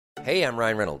Hey, I'm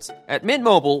Ryan Reynolds. At Mint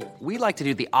Mobile, we like to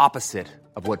do the opposite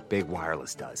of what Big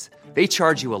Wireless does. They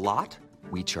charge you a lot,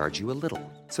 we charge you a little.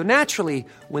 So naturally,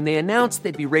 when they announced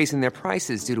they'd be raising their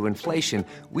prices due to inflation,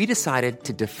 we decided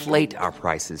to deflate our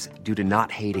prices due to not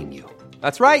hating you.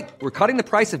 That's right. We're cutting the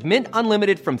price of Mint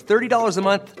Unlimited from $30 a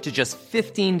month to just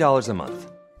 $15 a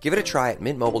month. Give it a try at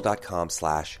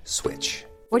mintmobile.com/switch.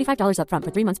 $45 up front for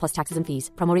 3 months plus taxes and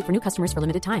fees. Promo rate for new customers for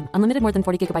limited time. Unlimited more than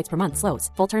 40 gigabytes per month. Slows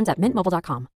full terms at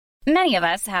mintmobile.com. Many of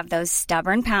us have those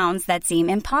stubborn pounds that seem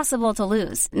impossible to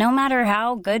lose, no matter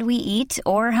how good we eat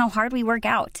or how hard we work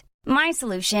out. My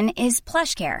solution is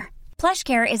PlushCare.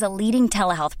 PlushCare is a leading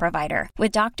telehealth provider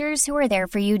with doctors who are there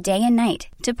for you day and night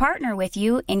to partner with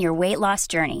you in your weight loss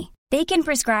journey. They can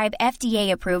prescribe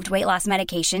FDA-approved weight loss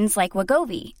medications like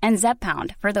Wegovy and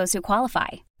Zepbound for those who qualify.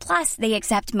 Plus, they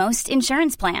accept most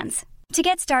insurance plans. To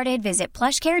get started, visit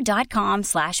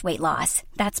plushcare.com/weightloss.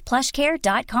 That's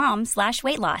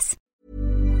plushcare.com/weightloss.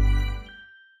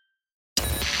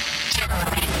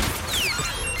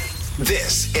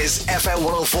 This is FM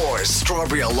 104's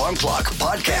Strawberry Alarm Clock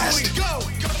Podcast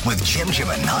with Jim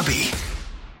and Nobby.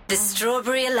 The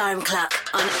Strawberry Alarm Clock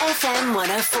on FM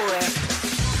 104.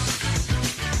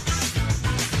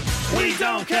 We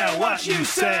don't care what you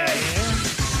say.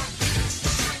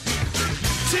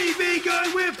 TV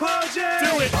Guide with Podgy.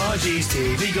 Do it. Podgy's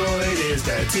TV Guide is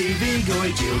the TV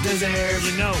Guide you deserve.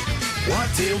 You know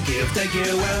what to give the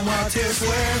you and what to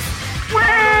swerve.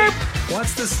 Swerve!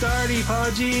 What's the starty,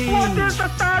 Podgy? What is the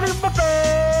starty,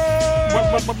 Buffet?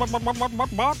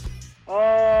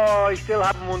 Oh, I still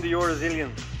haven't won the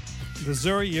Eurozillions. The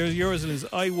Eurozillions.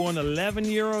 I won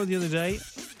 €11 the other day.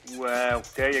 Well,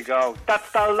 there you go.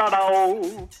 That's the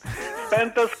lotto.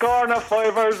 Spent the score on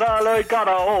fivers, all I got.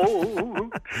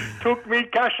 Took me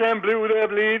cash and blew the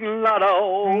bleeding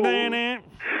lotto.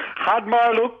 Had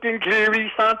more luck than Cleary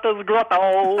Santa's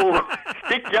grotto.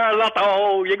 Stick your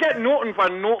lotto. You get nothing for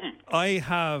nothing. I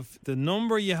have the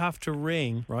number you have to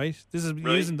ring, right? This is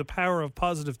using the power of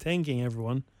positive thinking,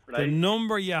 everyone. Right. The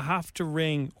number you have to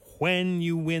ring when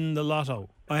you win the lotto.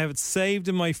 I have it saved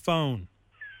in my phone.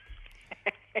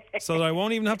 So that I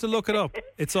won't even have to look it up.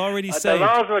 It's already saved. The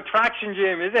laws of attraction,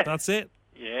 Jim, is it? That's it.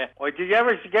 Yeah. Well, did you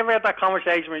ever have that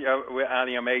conversation with any of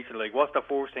your mates? Like, what's the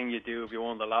first thing you do if you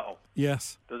won the lotto?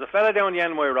 Yes. There's a fella down the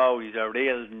end of my road. He's a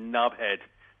real knobhead.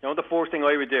 You know the first thing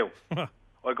I would do?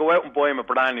 I'd go out and buy him a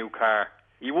brand new car.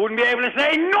 He wouldn't be able to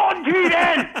say nothing to you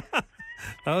then.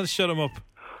 That'll shut him up.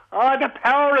 Oh, the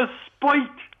power of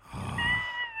spite.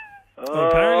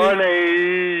 Oh,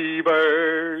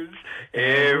 neighbours.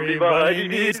 Everybody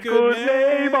needs good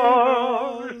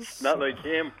neighbours. Not like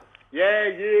him. Yeah,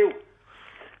 you.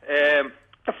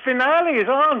 The finale is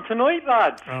on tonight,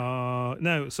 lads.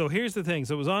 Now, so here's the thing.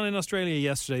 So it was on in Australia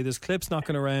yesterday. There's clips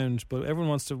knocking around, but everyone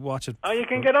wants to watch it. Oh, you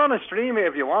can get on a stream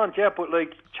if you want, yeah, but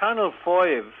like Channel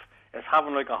 5 is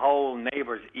having like a whole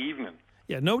neighbours evening.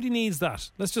 Yeah, nobody needs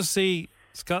that. Let's just see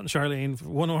Scott and Charlene for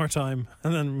one more time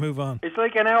and then move on. It's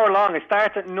like an hour long. It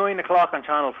starts at 9 o'clock on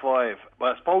Channel 5.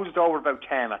 Well, I suppose it's over about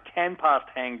 10. At 10 past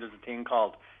 10, there's a thing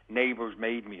called Neighbours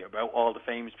Made Me, about all the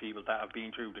famous people that have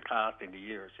been through the cast in the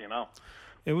years, you know.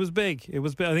 It was big. I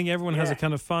think everyone has a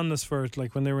kind of fondness for it,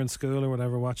 like when they were in school or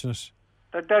whatever watching it.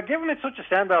 They're giving it such a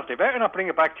send-off. They better not bring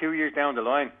it back 2 years down the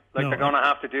line, like they're going to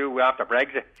have to do after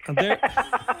Brexit.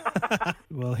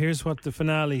 Well, here's what the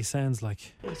finale sounds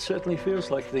like. It certainly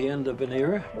feels like the end of an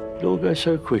era. It all goes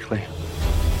so quickly.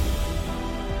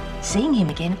 Seeing him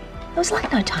again, it was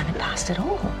like no time had passed at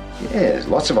all. Yeah, there's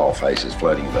lots of old faces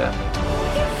floating about.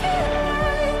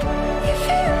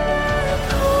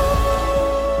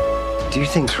 Do you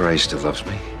think Therese still loves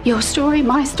me? Your story,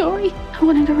 my story. I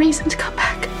wanted a reason to come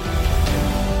back.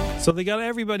 So they got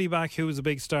everybody back who was a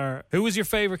big star. Who was your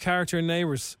favourite character in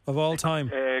Neighbours of all time?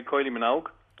 Kylie Minogue.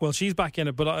 Well, she's back in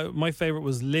it, but my favourite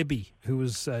was Libby, who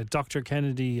was Dr.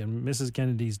 Kennedy and Mrs.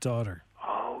 Kennedy's daughter.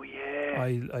 Oh, yeah.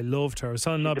 I loved her.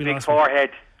 The big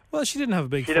forehead. Well, she didn't have a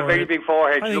big forehead. She had a very big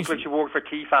forehead. She looked like she worked for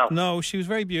Tefal. No, she was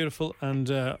very beautiful,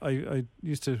 and I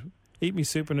used to eat me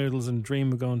super noodles and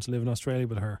dream of going to live in Australia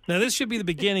with her. Now, this should be the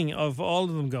beginning of all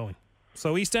of them going.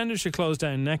 So EastEnders should close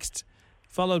down next,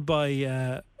 followed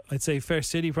by, I'd say, Fair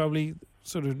City probably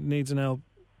sort of needs an L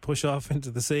push off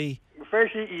into the sea. Fair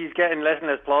City is getting less and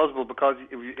less plausible because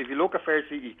if you look at Fair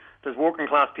City, there's working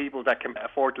class people that can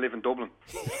afford to live in Dublin.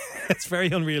 It's very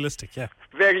unrealistic, yeah.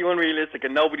 Very unrealistic,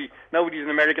 and nobody's an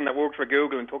American that worked for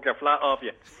Google and took their flat off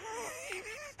you.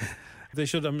 They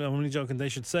should, I'm only joking, they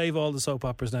should save all the soap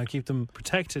operas now, keep them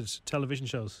protected television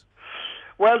shows.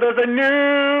 Well, there's a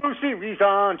new series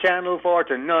on Channel 4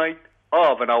 tonight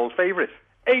of an old favourite.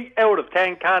 8 out of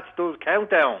 10 cats does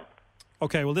Countdown.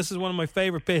 Okay, well, this is one of my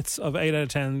favourite bits of 8 out of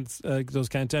 10 Does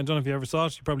Count 10. I don't know if you ever saw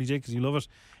it. You probably did because you love it.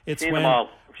 It's Seen when them all.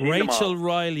 Seen them Rachel all.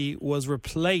 Riley was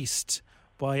replaced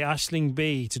by Aisling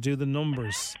B to do the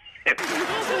numbers.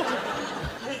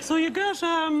 So you got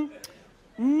 9.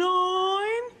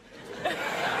 The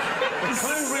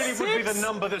clue really would be the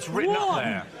number that's written up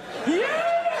there.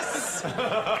 Yes!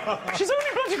 She's only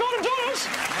bloody gone and done it.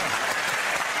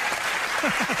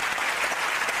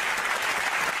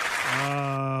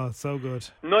 Oh, so good.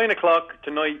 9 o'clock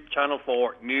tonight, Channel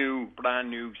 4, brand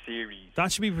new series.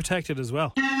 That should be protected as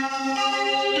well.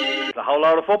 There's a whole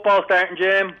lot of football starting,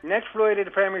 Jim. Next Friday,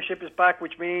 the Premiership is back,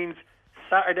 which means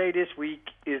Saturday this week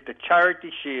is the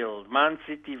Charity Shield. Man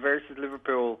City versus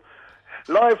Liverpool.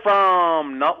 Live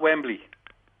from not Wembley.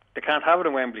 They can't have it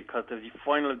in Wembley because the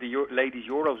final of the Ladies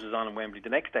Euros is on in Wembley the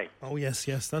next day. Oh, yes.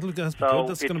 That's good. That's So going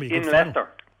to it's be a good in final. Leicester.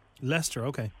 Leicester,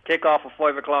 okay. Kick off at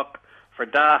 5 o'clock for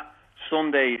that.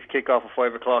 Sunday's kick off at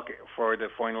 5 o'clock for the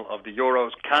final of the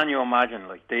Euros. Can you imagine?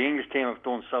 Like, the English team have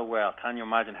done so well. Can you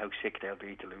imagine how sick they'll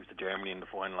be to lose to Germany in the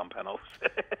final on penalties?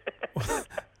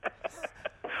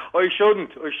 I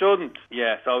shouldn't.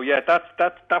 Yeah, so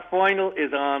that final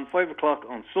is on 5 o'clock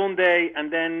on Sunday,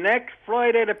 and then next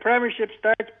Friday the Premiership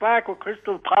starts back with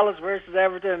Crystal Palace versus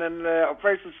Everton and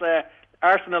versus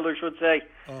Arsenal, I should say,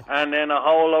 and then a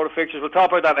whole load of fixtures. We'll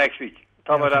talk about that next week.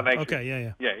 Okay,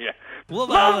 yeah. Love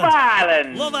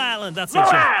Island. Love Island. That's Love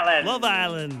it. Island. Love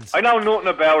Island. I know nothing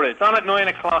about it. It's on at 9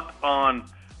 o'clock on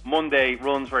Monday.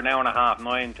 Runs for an hour and a half,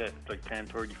 9 to like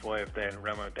 10:35. Then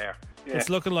around out there. Yeah.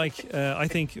 It's looking like I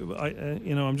think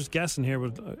I'm just guessing here,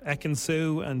 but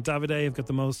Ekin-Su and Davide have got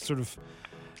the most sort of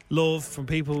love from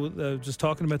people just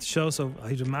talking about the show. So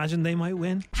I'd imagine they might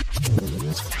win.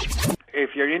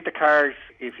 If you're into cars,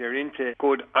 if you're into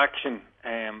good action,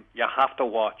 you have to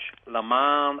watch Le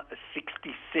Mans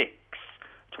 66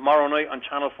 tomorrow night on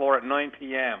Channel 4 at 9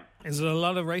 p.m. Is it a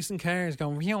lot of racing cars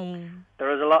going?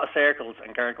 There is a lot of circles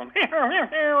and cars going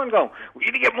and going. We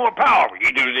need to get more power. We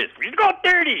need to do this. We need to go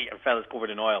 30. And fellas covered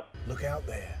in oil. Look out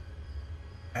there.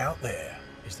 Out there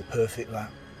is the perfect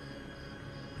lap.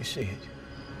 You see it?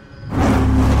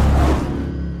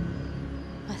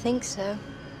 I think so.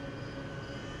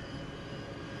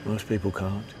 Most people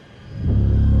can't.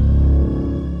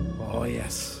 Oh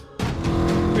yes,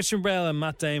 Christian Bale and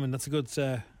Matt Damon. That's a good. It's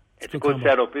a good combo.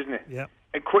 setup, isn't it? Yeah.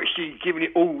 And she's giving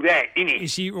it all that, innit?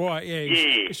 Is she right?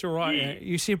 Yeah. Is she right? Yeah.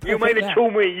 You see, You might have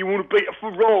told me you want to beat a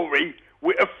Ferrari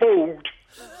with a Ford.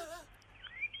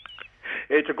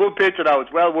 It's a good picture, though.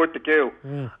 It's well worth the do.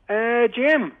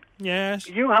 Jim. Yes.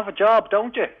 You have a job,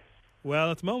 don't you? Well,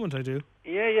 at the moment I do.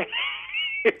 Yeah.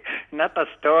 Not the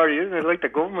story, isn't it? Like the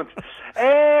government.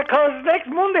 Because next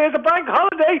Monday is a bank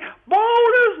holiday.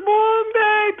 Bonus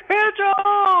Monday picture.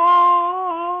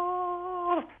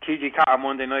 TG Carter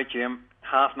Monday night, Jim.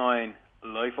 9:30.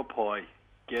 Life of Pi.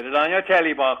 Get it on your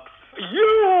telly box.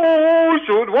 You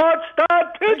should watch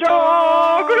that picture.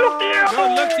 Good luck to you.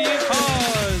 Good luck to you,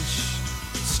 Podge.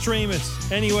 Stream it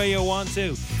any way you want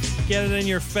to. Get it in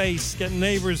your face. Get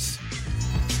neighbours.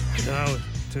 No.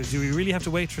 Do we really have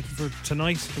to wait for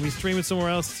tonight? Can we stream it somewhere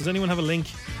else? Does anyone have a link?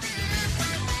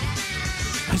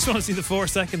 I just want to see the 4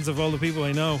 seconds of all the people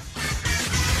I know.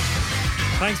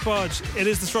 Thanks, Podge. It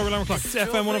is the Strawberry Alarm Clock. It's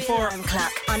FM 104. Alarm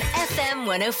Clock on FM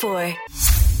 104.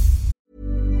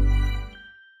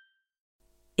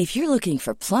 If you're looking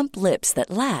for plump lips that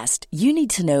last, you need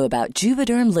to know about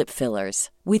Juvederm lip fillers.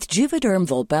 With Juvederm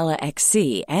Volbella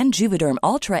XC and Juvederm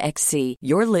Ultra XC,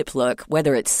 your lip look,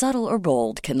 whether it's subtle or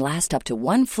bold, can last up to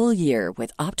 1 full year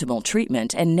with optimal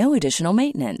treatment and no additional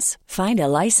maintenance. Find a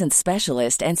licensed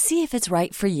specialist and see if it's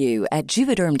right for you at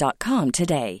Juvederm.com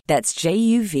today. That's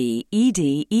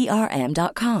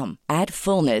JUVEDERM.com. Add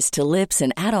fullness to lips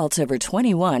in adults over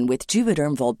 21 with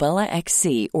Juvederm Volbella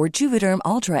XC or Juvederm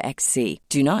Ultra XC.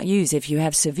 Do not use if you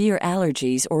have severe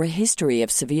allergies or a history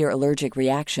of severe allergic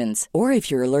reactions, or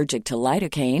if you're allergic to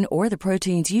lidocaine or the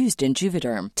proteins used in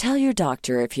Juvederm. Tell your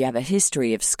doctor if you have a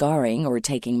history of scarring or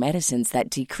taking medicines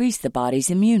that decrease the body's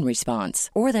immune response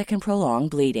or that can prolong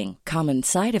bleeding. Common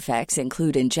side effects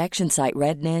include injection site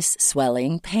redness,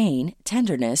 swelling, pain,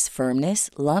 tenderness, firmness,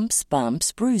 lumps,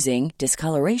 bumps, bruising,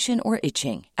 discoloration, or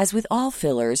itching. As with all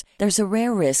fillers, there's a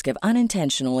rare risk of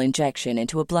unintentional injection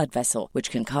into a blood vessel,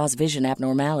 which can cause vision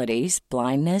abnormalities,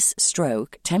 blindness,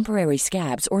 stroke, temporary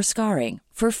scabs, or scarring.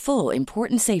 For full,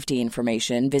 important safety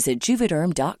information, visit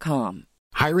Juvederm.com.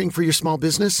 Hiring for your small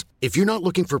business? If you're not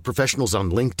looking for professionals on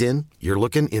LinkedIn, you're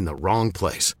looking in the wrong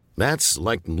place. That's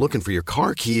like looking for your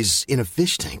car keys in a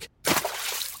fish tank.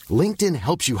 LinkedIn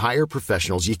helps you hire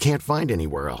professionals you can't find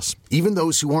anywhere else, even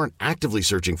those who aren't actively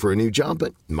searching for a new job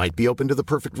but might be open to the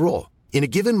perfect role. In a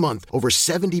given month, over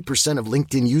 70% of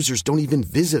LinkedIn users don't even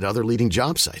visit other leading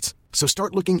job sites. So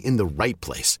start looking in the right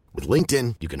place. With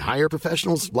LinkedIn, you can hire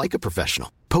professionals like a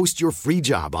professional. Post your free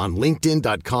job on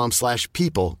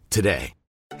linkedin.com/people today.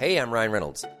 Hey, I'm Ryan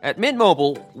Reynolds. At Mint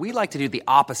Mobile, we like to do the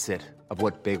opposite of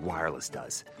what Big Wireless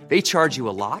does. They charge you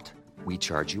a lot, we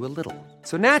charge you a little.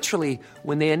 So naturally,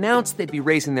 when they announced they'd be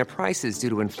raising their prices due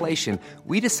to inflation,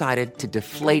 we decided to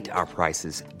deflate our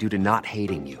prices due to not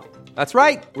hating you. That's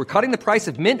right. We're cutting the price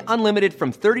of Mint Unlimited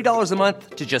from $30 a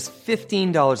month to just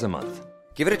 $15 a month.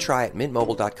 Give it a try at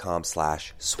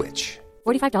mintmobile.com/switch.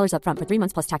 $45 up front for 3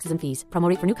 months plus taxes and fees. Promo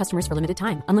rate for new customers for limited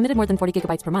time. Unlimited more than 40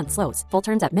 gigabytes per month. Slows full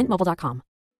terms at mintmobile.com.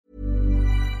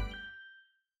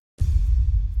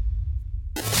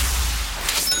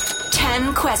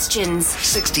 Questions.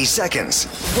 60 seconds.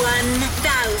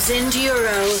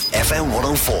 €1,000. FM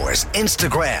 104's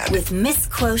Instagram. With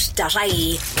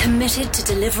misquote.ie. Committed to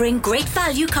delivering great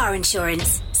value car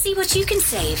insurance. See what you can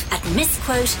save at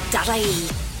misquote.ie.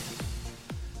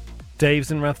 Dave's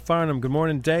in Rathfarnham. Good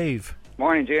morning, Dave.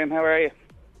 Morning, Jim. How are you?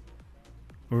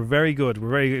 We're very good. We're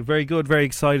very, very good. Very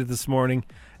excited this morning.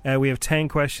 We have 10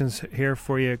 questions here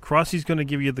for you. Crossy's going to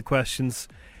give you the questions.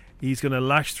 He's going to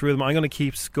lash through them. I'm going to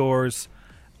keep scores.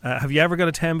 Have you ever got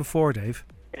a 10 before, Dave?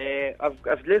 I've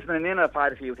listened in. I've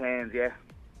had a few 10s, yeah.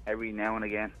 Every now and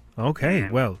again. Okay,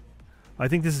 well, I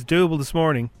think this is doable this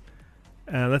morning.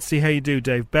 Let's see how you do,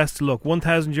 Dave. Best of luck.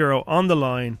 €1,000 on the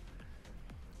line.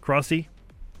 Crossy,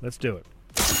 let's do it.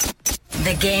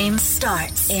 The game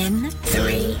starts in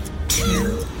 3,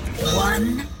 2,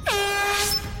 1.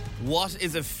 What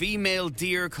is a female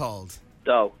deer called?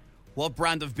 Doe. What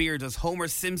brand of beer does Homer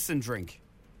Simpson drink?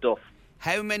 Duff.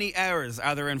 How many hours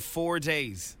are there in 4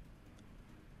 days?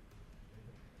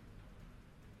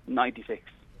 96.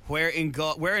 Where in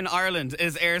Ireland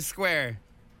is Ayr Square?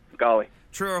 Galway.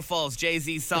 True or false,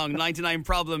 Jay-Z's song 99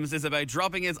 Problems is about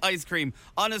dropping his ice cream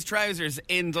on his trousers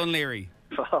in Dunleary?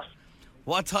 False.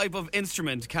 What type of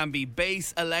instrument can be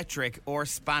bass, electric or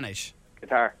Spanish?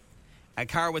 Guitar. A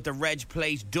car with the reg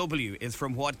plate W is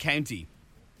from what county?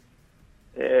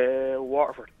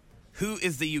 Waterford. Who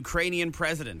is the Ukrainian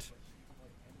president?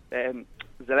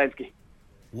 Zelensky.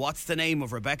 What's the name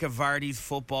of Rebecca Vardy's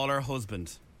footballer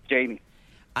husband? Jamie.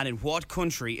 And in what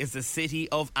country is the city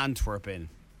of Antwerp in?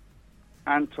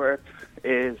 Antwerp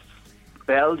is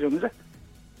Belgium, is it?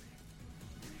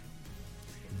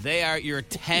 They are your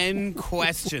 10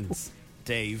 questions,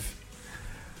 Dave.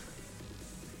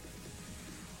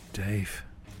 Dave,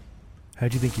 how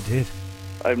do you think you did?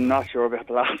 I'm not sure about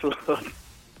the last one.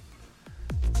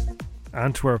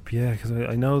 Antwerp, yeah, because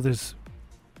I know there's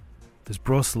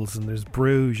Brussels and there's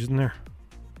Bruges, isn't there?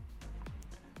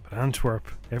 But Antwerp,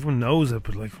 everyone knows it,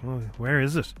 but like, well, where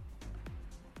is it?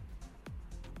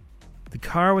 The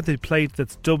car with the plate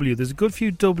that's W, there's a good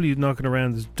few W knocking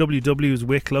around. There's WW is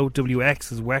Wicklow,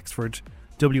 WX is Wexford,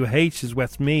 WH is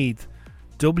Westmeath,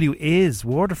 W is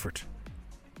Waterford.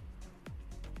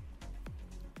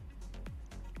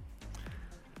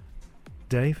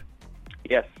 Dave?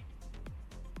 Yes.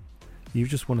 You've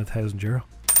just won €1,000.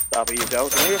 Stop it, you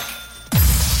joking, are you?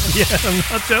 Yeah, I'm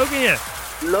not joking yet.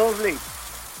 Lovely.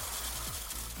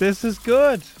 This is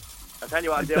good. I'll tell you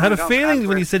what, I had a feeling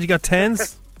when you said you got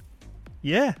 10s.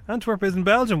 Yeah, Antwerp is in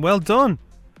Belgium. Well done.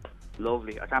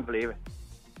 Lovely. I can't believe it.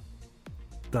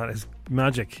 That is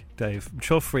magic, Dave. I'm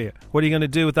chuffed for you. What are you going to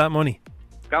do with that money?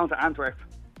 Going to Antwerp.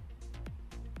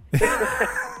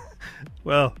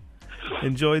 Well,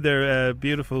 enjoy their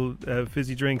beautiful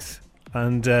fizzy drinks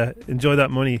and enjoy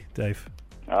that money, Dave.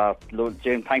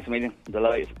 Jim, thanks a million. I'm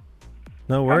delighted.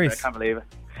 No worries. I can't believe it.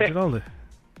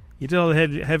 You did all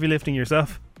the heavy lifting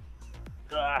yourself.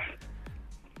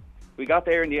 We got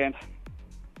there in the end.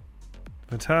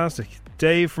 Fantastic.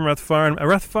 Dave from Rathfarnham.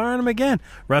 Rathfarnham again.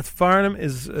 Rathfarnham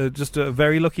is just a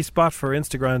very lucky spot for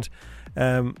Instagram.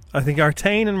 I think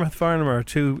Artane and Rathfarnham are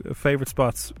two favourite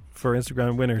spots for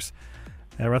Instagram winners.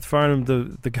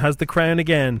 Rathfarnham has the crown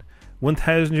again.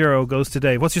 €1,000 goes to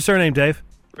Dave. What's your surname, Dave?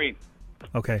 Green.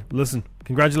 Okay, listen.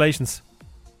 Congratulations.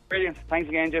 Brilliant. Thanks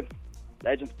again, Jim.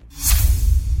 Legend.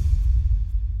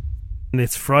 And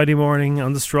it's Friday morning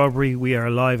on the Strawberry. We are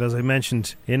live, as I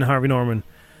mentioned, in Harvey Norman,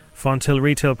 Fonthill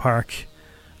Retail Park.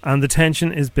 And the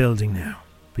tension is building now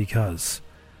because,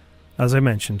 as I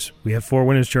mentioned, we have 4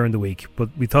 winners during the week.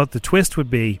 But we thought the twist would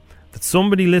be that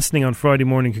somebody listening on Friday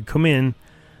morning could come in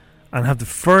and have the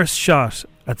first shot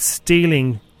at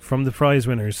stealing from the prize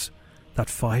winners that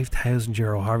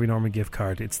 €5,000 Harvey Norman gift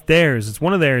card. It's theirs. It's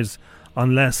one of theirs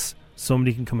unless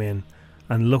somebody can come in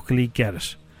and luckily get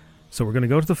it. So we're going to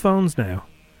go to the phones now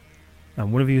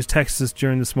And one of you has texted us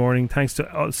during this morning. Thanks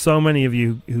to so many of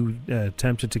you who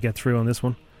attempted to get through on this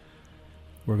one.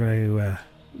 We're going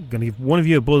to give one of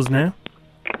you a buzz now.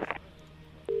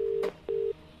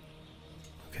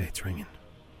 Okay, it's ringing.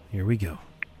 Here we go.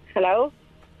 Hello?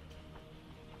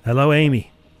 Hello,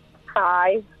 Amy.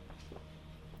 Hi.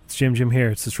 It's Jim here.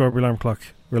 It's the Strawberry Alarm Clock.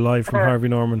 We're live from Harvey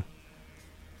Norman.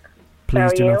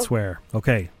 Please do not swear.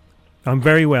 Okay. I'm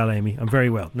very well, Amy. I'm very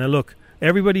well. Now, look,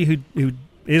 everybody who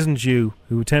isn't you,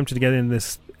 who attempted to get in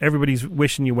this, everybody's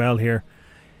wishing you well here.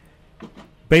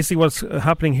 Basically, what's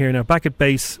happening here now, back at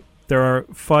base, there are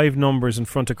 5 numbers in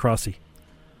front of Crossy.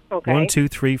 Okay. 1, 2,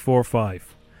 3, 4,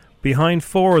 5. Behind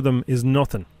 4 of them is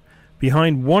nothing.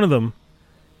 Behind one of them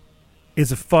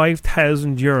is a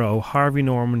 €5,000 Harvey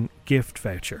Norman gift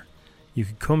voucher. You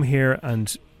could come here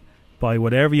and buy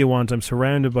whatever you want. I'm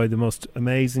surrounded by the most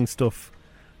amazing stuff.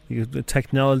 The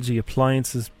technology,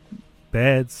 appliances,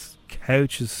 beds,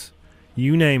 couches,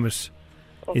 you name it.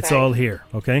 Okay. It's all here,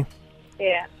 okay?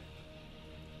 Yeah.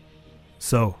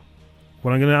 So,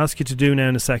 what I'm going to ask you to do now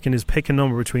in a second is pick a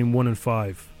number between 1 and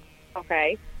 5.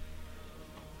 Okay.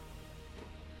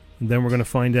 And then we're going to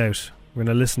find out. We're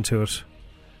going to listen to it.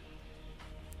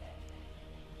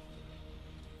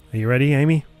 Are you ready,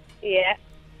 Amy? Yeah.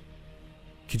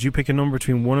 Could you pick a number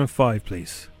between 1 and 5,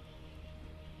 please?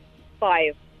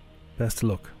 5. Best of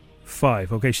luck.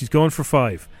 5. Okay, she's going for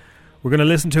 5. We're going to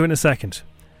listen to it in a second.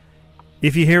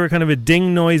 If you hear a kind of a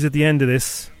ding noise at the end of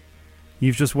this,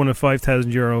 you've just won a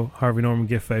 €5,000 Harvey Norman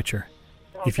gift voucher.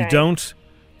 Okay. If you don't,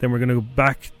 then we're going to go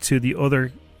back to the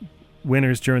other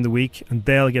winners during the week and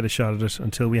they'll get a shot at it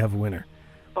until we have a winner.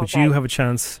 But Okay. you have a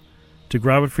chance to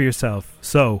grab it for yourself.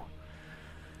 So,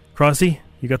 Crossy,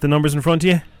 you got the numbers in front of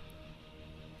you?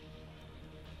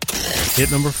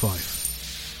 Hit number 5.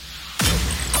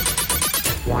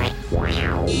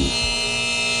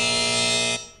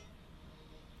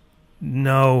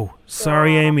 No.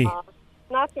 Sorry, Amy.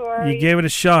 Not to worry. You gave it a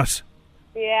shot.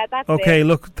 Yeah, that's Okay, it.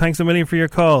 look, thanks a million for your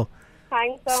call.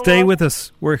 Thanks so Stay much. with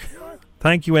us.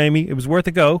 Thank you, Amy. It was worth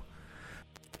a go.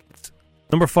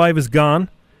 Number 5 is gone.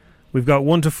 We've got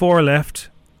 1 to 4 left.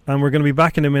 And we're going to be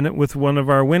back in a minute with one of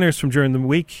our winners from during the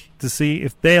week to see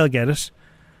if they'll get it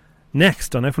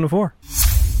next on F104.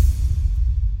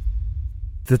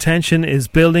 The tension is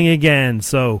building again.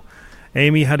 So,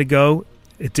 Amy had a go.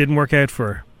 It didn't work out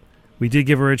for her. We did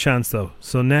give her a chance, though.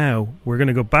 So now we're going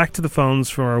to go back to the phones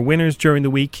for our winners during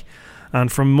the week.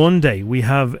 And from Monday, we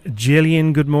have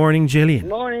Gillian. Good morning, Gillian. Good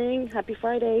morning. Happy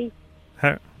Friday.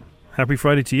 Happy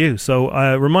Friday to you. So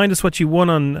remind us what you won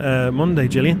on Monday,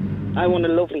 Gillian. I won a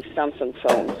lovely Samsung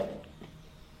phone.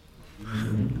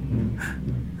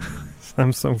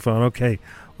 Samsung phone, okay.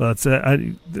 Well,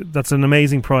 that's an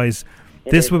amazing prize.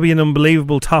 This is. would be an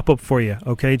unbelievable top-up for you,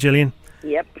 okay, Gillian?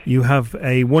 Yep. You have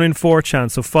a 1 in 4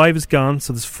 chance, so 5 is gone,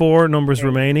 so there's 4 numbers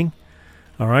remaining.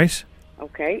 All right?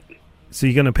 Okay. So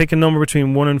you're going to pick a number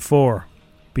between 1 and 4.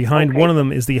 Behind one of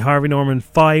them is the Harvey Norman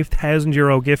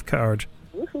 €5,000 gift card.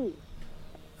 Woohoo.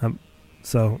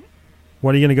 So,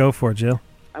 what are you going to go for, Jill?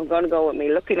 I'm going to go with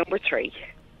me lucky number 3.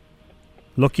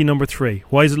 Lucky number 3.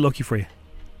 Why is it lucky for you?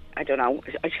 I don't know.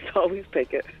 I just always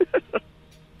pick it.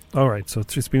 All right, so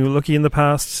it's been lucky in the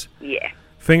past. Yeah.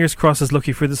 Fingers crossed it's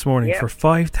lucky for this morning for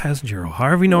 €5,000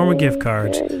 Harvey Norman gift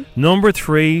card. Number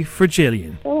 3 for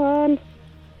Gillian. Go on.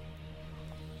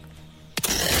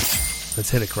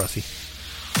 Let's hit it, Crossy.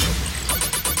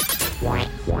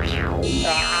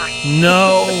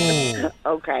 No.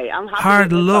 Okay, I'm happy. Hard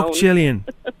with the luck, phone. Gillian.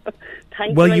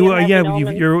 Thankfully, Well, you I'm are. Harvey Yeah,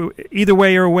 Norman. you're either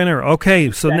way. You're a winner.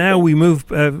 Okay, so now we move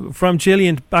from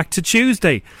Gillian back to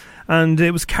Tuesday, and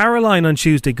it was Caroline on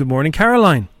Tuesday. Good morning,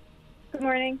 Caroline. Good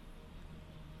morning.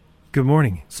 Good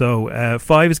morning. So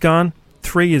 5 is gone,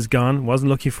 3 is gone. Wasn't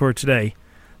lucky for today.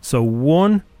 So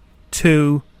 1,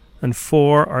 2, and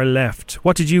 4 are left.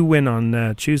 What did you win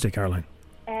on Tuesday, Caroline?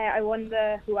 I won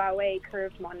the Huawei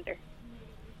curved monitor.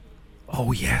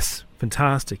 Oh, yes.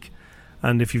 Fantastic.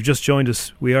 And if you've just joined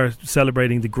us, we are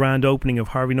celebrating the grand opening of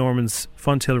Harvey Norman's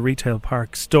Fonthill Retail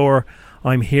Park store.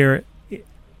 I'm here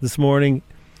this morning.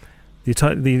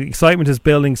 The excitement is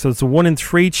building, so it's a 1 in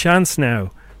 3 chance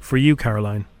now for you,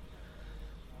 Caroline.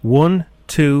 1,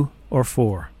 2, or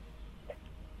 4?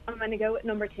 I'm going to go with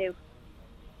number 2.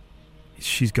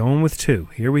 She's going with 2.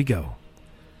 Here we go.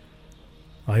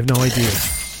 I have no idea.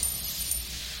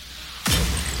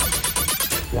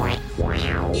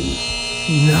 No!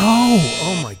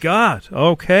 Oh my God.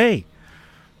 Okay.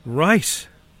 Right.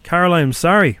 Caroline, I'm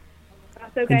sorry.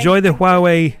 That's okay. Enjoy the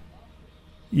Huawei.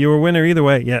 You were a winner either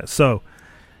way. Yeah, so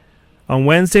on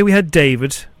Wednesday we had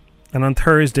David, and on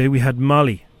Thursday we had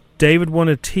Molly. David won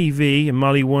a TV and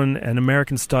Molly won an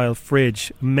American-style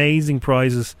fridge. Amazing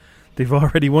prizes. They've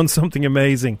already won something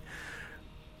amazing.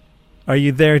 Are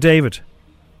you there, David?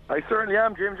 I certainly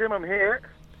am, Jim. I'm here.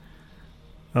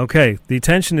 Okay, the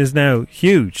tension is now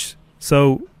huge.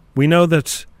 So we know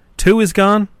that 2 is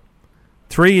gone,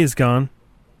 3 is gone,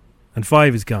 and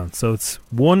 5 is gone. So it's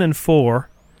 1 and 4.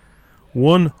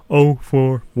 1 or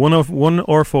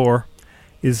 4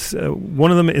 is one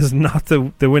of them is not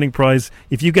the winning prize.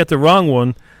 If you get the wrong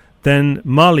one, then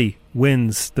Molly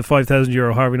wins the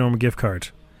 €5,000 Harvey Norman gift card.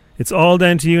 It's all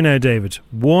down to you now, David.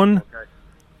 1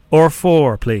 or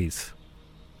 4, please.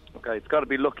 Okay, it's got to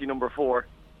be lucky number 4.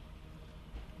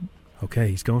 Okay,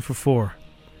 he's going for 4.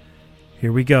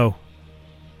 Here we go.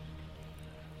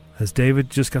 Has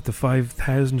David just got the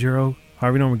 €5,000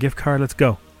 Harvey Norman gift card? Let's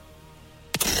go.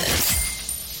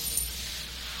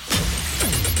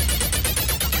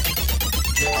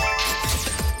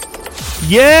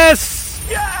 Yes!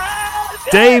 Yes!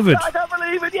 David! I can't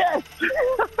believe it, yes!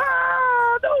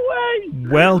 No way!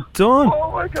 Well done.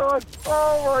 Oh my god,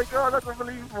 that's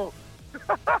unbelievable.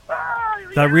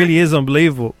 That really is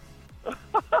unbelievable.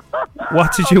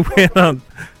 What did you win on?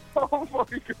 Oh my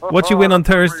god! What did you win on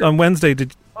Thursday, on Wednesday,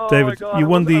 David? My god, You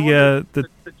won the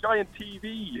giant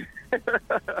TV.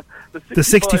 the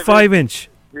 65-inch.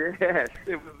 Yes,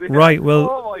 it was. Right. Well.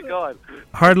 Oh my god.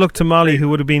 Hard luck to Molly, who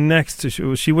would have been next.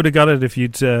 She would have got it if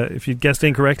you'd guessed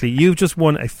incorrectly. You've just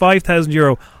won a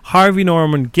 €5,000 Harvey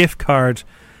Norman gift card.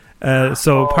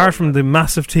 So apart from the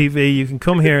massive TV, you can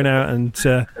come here now and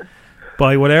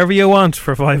buy whatever you want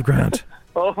for $5,000.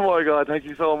 Oh my god! Thank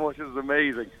you so much. This is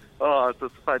amazing. Oh, it's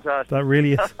just fantastic. That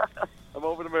really is. I'm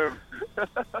over the moon.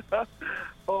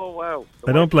 Oh wow!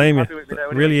 I don't blame you.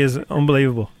 It really is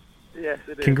unbelievable. Yes,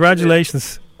 it is.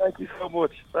 Congratulations. Thank you so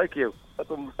much. Thank you.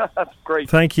 That's great.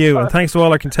 Thank you, and thanks to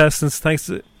all our contestants. Thanks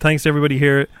to everybody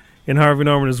here in Harvey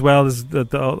Norman as well.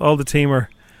 All the team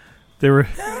they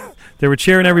were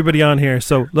cheering everybody on here.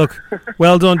 So look,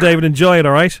 well done, David. Enjoy it.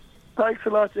 All right. Thanks a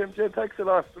lot, Jim. Thanks a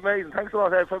lot. It's amazing. Thanks a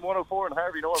lot, FM 104 and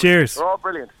Harvey Norman. Cheers. They're all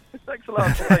brilliant. Thanks a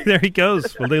lot. There he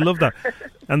goes. Well, they love that.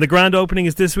 And the grand opening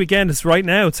is this weekend. It's right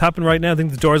now. It's happening right now. I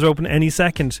think the doors are open any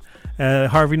second.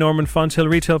 Harvey Norman Fonthill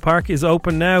Retail Park is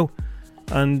open now.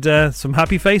 And some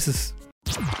happy faces.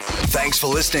 Thanks for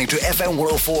listening to FM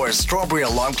 104's Strawberry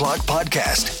Alarm Clock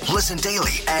podcast. Listen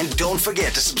daily and don't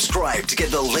forget to subscribe to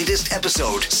get the latest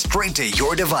episode straight to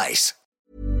your device.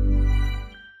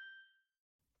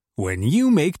 When you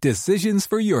make decisions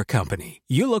for your company,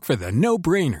 you look for the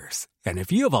no-brainers. And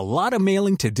if you have a lot of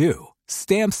mailing to do,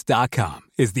 Stamps.com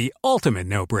is the ultimate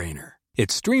no-brainer. It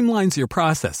streamlines your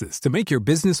processes to make your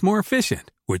business more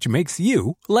efficient, which makes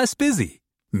you less busy.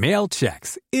 Mail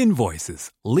checks,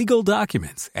 invoices, legal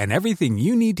documents, and everything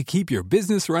you need to keep your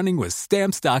business running with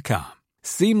Stamps.com.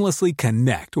 Seamlessly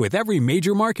connect with every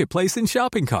major marketplace and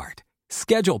shopping cart.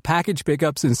 Schedule package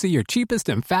pickups and see your cheapest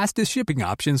and fastest shipping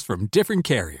options from different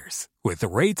carriers. With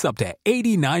rates up to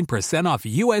 89% off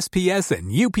USPS and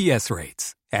UPS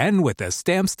rates. And with the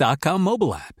Stamps.com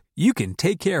mobile app, you can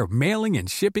take care of mailing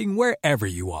and shipping wherever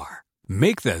you are.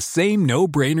 Make the same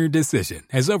no-brainer decision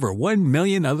as over 1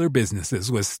 million other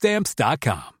businesses with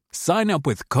Stamps.com. Sign up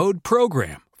with code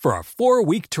PROGRAM for a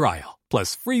 4-week trial,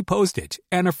 plus free postage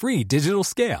and a free digital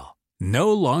scale.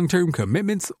 No long-term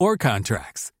commitments or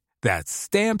contracts. That's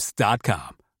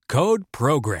Stamps.com. Code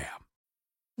PROGRAM.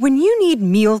 When you need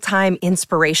mealtime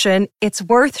inspiration, it's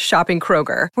worth shopping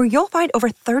Kroger, where you'll find over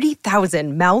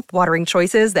 30,000 mouth-watering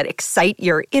choices that excite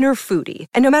your inner foodie.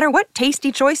 And no matter what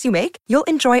tasty choice you make, you'll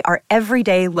enjoy our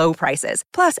everyday low prices,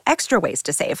 plus extra ways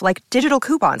to save, like digital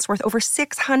coupons worth over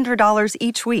 $600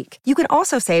 each week. You can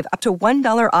also save up to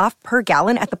 $1 off per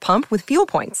gallon at the pump with fuel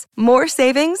points. More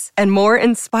savings and more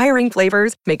inspiring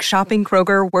flavors make shopping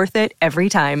Kroger worth it every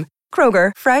time.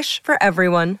 Kroger, fresh for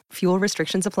everyone. Fuel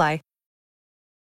restrictions apply.